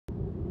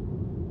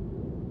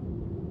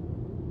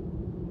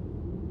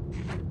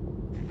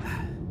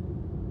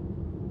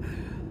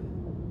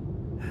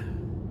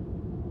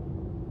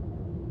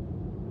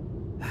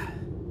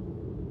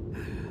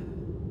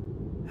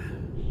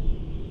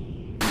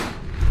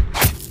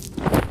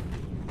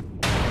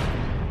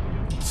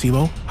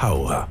Simo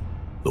Häyhä,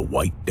 the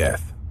White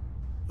Death,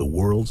 the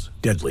world's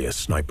deadliest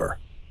sniper.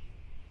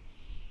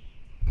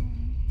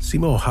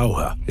 Simo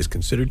Häyhä is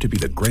considered to be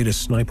the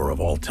greatest sniper of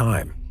all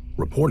time,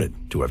 reported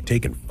to have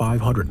taken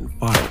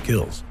 505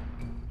 kills.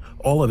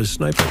 All of his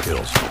sniper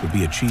kills would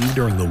be achieved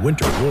during the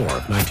Winter War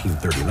of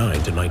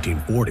 1939 to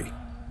 1940.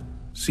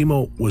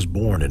 Simo was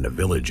born in a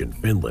village in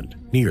Finland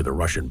near the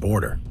Russian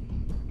border.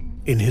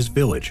 In his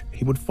village,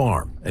 he would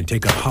farm and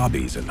take up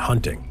hobbies in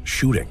hunting,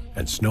 shooting,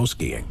 and snow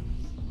skiing.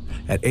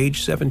 At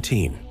age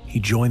 17, he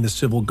joined the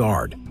Civil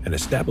Guard and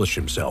established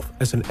himself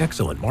as an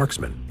excellent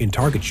marksman in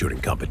target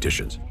shooting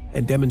competitions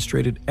and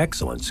demonstrated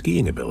excellent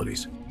skiing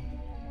abilities.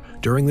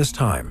 During this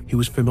time, he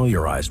was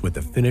familiarized with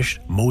the Finnish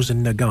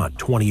Mosin Nagant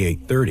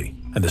 2830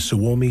 and the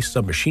Suomi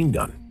submachine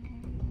gun.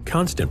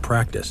 Constant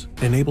practice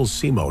enables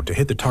Simo to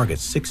hit the target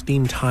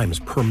 16 times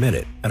per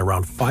minute at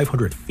around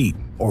 500 feet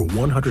or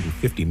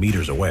 150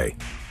 meters away.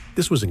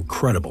 This was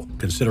incredible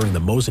considering the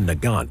Mosin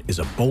Nagant is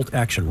a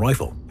bolt-action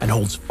rifle and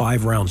holds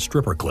 5-round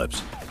stripper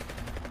clips.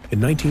 In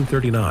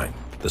 1939,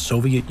 the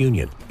Soviet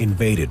Union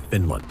invaded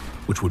Finland,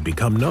 which would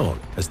become known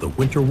as the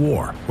Winter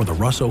War or the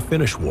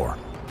Russo-Finnish War.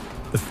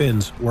 The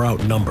Finns were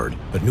outnumbered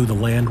but knew the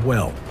land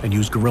well and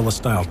used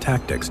guerrilla-style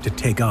tactics to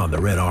take on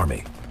the Red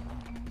Army.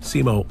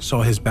 Simo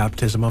saw his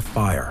baptism of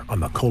fire on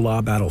the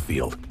Kola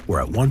battlefield, where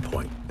at one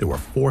point there were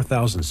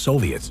 4,000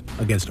 Soviets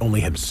against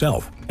only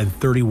himself and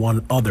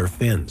 31 other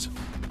Finns.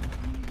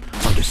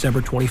 On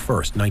December 21,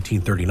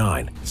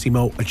 1939,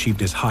 Simo achieved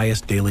his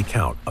highest daily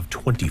count of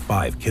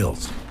 25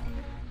 kills.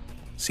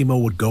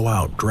 Simo would go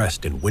out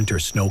dressed in winter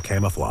snow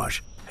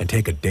camouflage and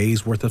take a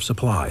day's worth of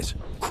supplies,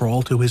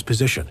 crawl to his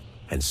position,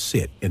 and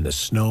sit in the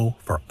snow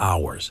for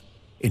hours,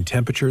 in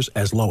temperatures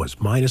as low as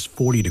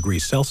 -40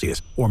 degrees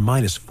Celsius or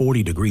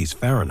 -40 degrees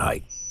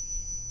Fahrenheit.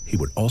 He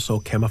would also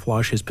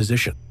camouflage his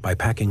position by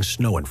packing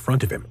snow in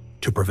front of him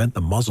to prevent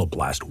the muzzle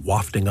blast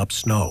wafting up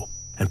snow,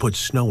 and put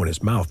snow in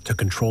his mouth to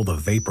control the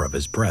vapor of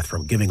his breath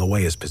from giving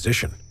away his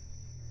position.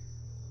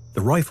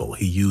 The rifle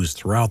he used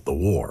throughout the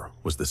war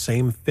was the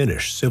same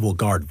Finnish Civil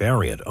Guard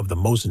variant of the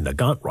Mosin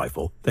Nagant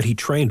rifle that he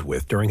trained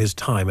with during his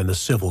time in the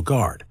Civil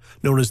Guard,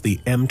 known as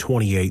the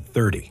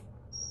M2830.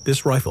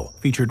 This rifle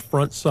featured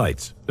front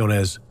sights known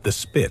as the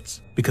Spitz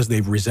because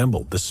they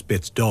resembled the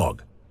Spitz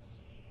dog.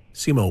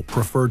 Simo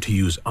preferred to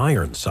use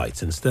iron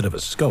sights instead of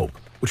a scope,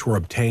 which were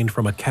obtained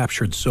from a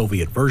captured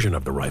Soviet version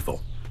of the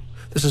rifle.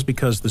 This is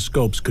because the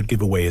scopes could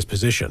give away his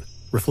position,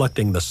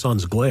 reflecting the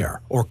sun's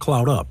glare or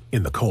cloud up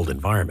in the cold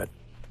environment.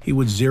 He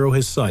would zero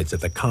his sights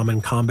at the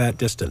common combat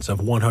distance of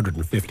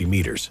 150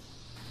 meters.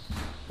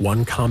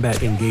 One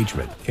combat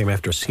engagement came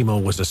after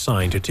Simo was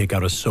assigned to take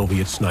out a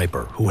Soviet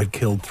sniper who had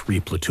killed 3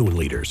 platoon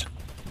leaders.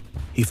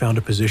 He found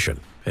a position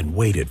and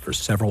waited for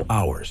several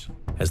hours.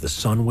 As the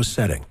sun was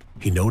setting,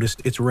 he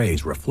noticed its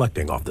rays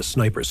reflecting off the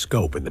sniper's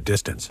scope in the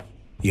distance.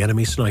 The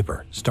enemy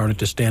sniper started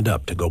to stand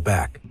up to go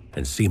back,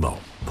 and Simo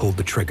pulled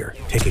the trigger,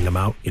 taking him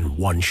out in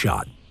one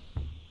shot.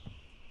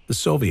 The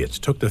Soviets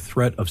took the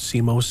threat of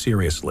Simo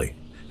seriously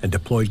and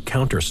deployed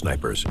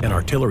counter-snipers and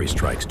artillery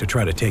strikes to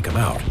try to take him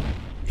out.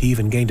 He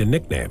even gained a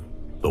nickname,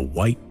 the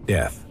White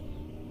Death.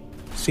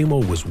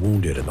 Simo was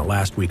wounded in the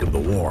last week of the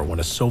war when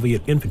a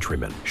Soviet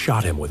infantryman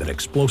shot him with an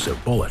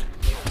explosive bullet.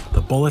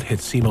 The bullet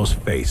hit Simo's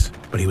face,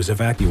 but he was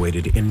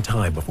evacuated in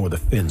time before the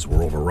Finns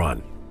were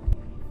overrun.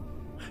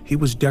 He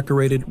was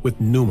decorated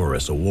with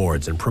numerous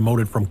awards and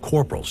promoted from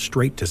corporal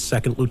straight to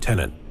second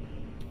lieutenant.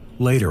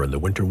 Later in the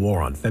Winter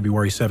War on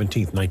February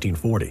 17,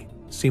 1940,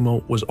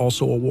 Simo was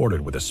also awarded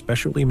with a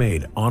specially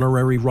made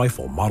honorary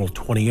rifle Model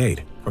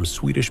 28 from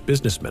Swedish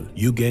businessman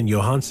Eugen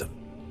Johansson.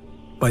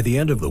 By the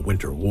end of the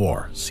Winter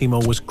War,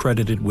 Simo was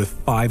credited with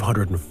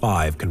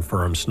 505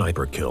 confirmed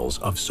sniper kills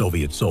of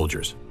Soviet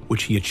soldiers,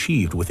 which he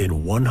achieved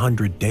within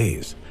 100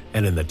 days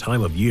and in the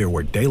time of year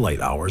where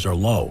daylight hours are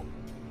low.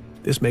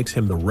 This makes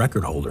him the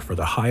record holder for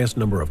the highest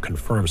number of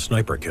confirmed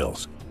sniper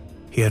kills.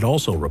 He had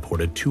also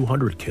reported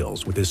 200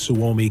 kills with his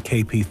Suomi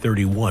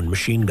KP-31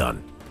 machine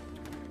gun.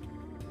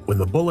 When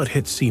the bullet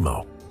hit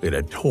Simo, it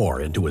had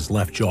tore into his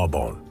left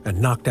jawbone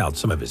and knocked out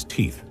some of his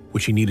teeth,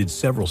 which he needed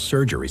several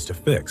surgeries to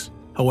fix.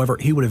 However,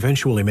 he would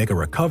eventually make a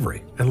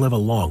recovery and live a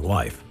long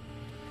life.